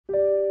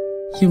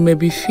You may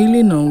be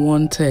feeling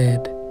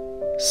unwanted,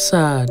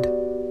 sad,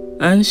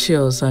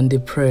 anxious, and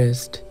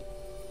depressed.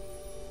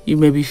 You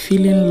may be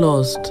feeling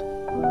lost,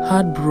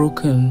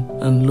 heartbroken,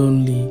 and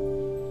lonely.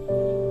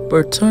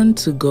 But turn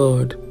to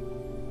God.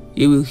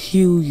 He will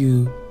heal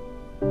you.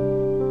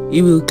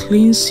 He will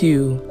cleanse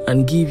you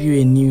and give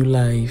you a new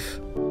life.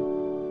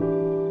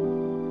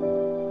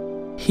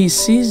 He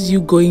sees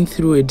you going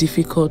through a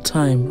difficult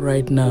time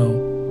right now.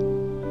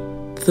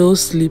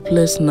 Those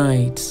sleepless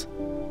nights,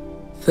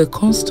 the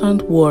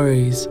constant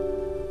worries,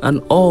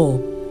 and all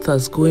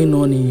that's going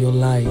on in your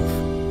life.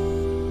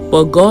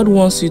 But God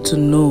wants you to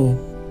know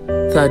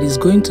that He's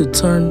going to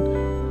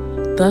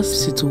turn that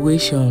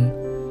situation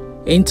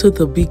into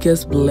the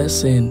biggest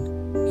blessing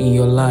in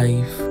your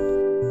life.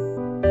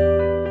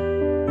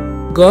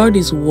 God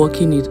is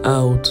working it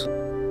out.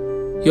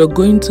 You're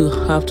going to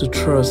have to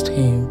trust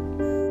Him.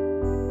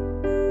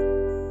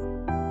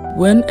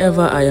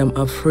 Whenever I am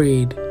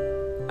afraid,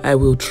 I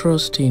will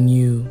trust in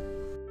you.